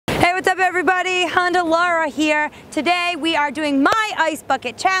what's up everybody? Honda Laura here. Today we are doing my ice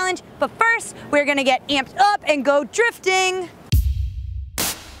bucket challenge, but first we're gonna get amped up and go drifting.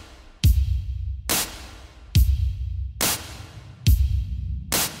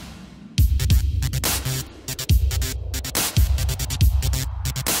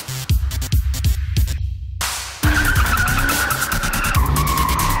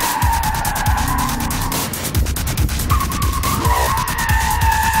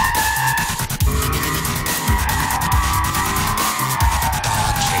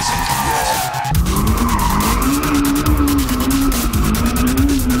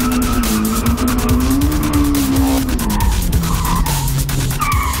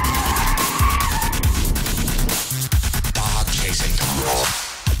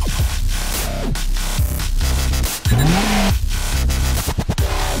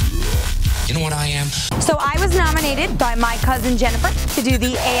 You know what I am? So I was nominated by my cousin Jennifer to do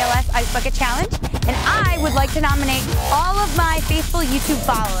the ALS Ice Bucket Challenge, and I would like to nominate all of my faithful YouTube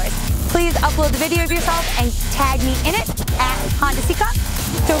followers. Please upload the video of yourself and tag me in it at Honda Seekonk.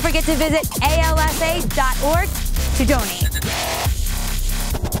 Don't forget to visit alsa.org to donate.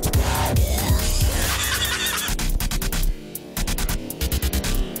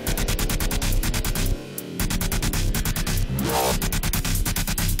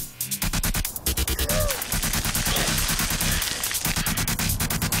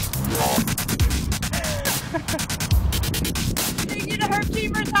 Thank you to Herb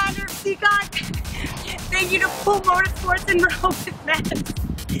Chambers, Honda Seekonk. Thank you to Pool Motorsports and Rehoboth, Mass.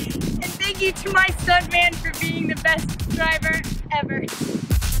 And thank you to my stuntman for being the best driver ever.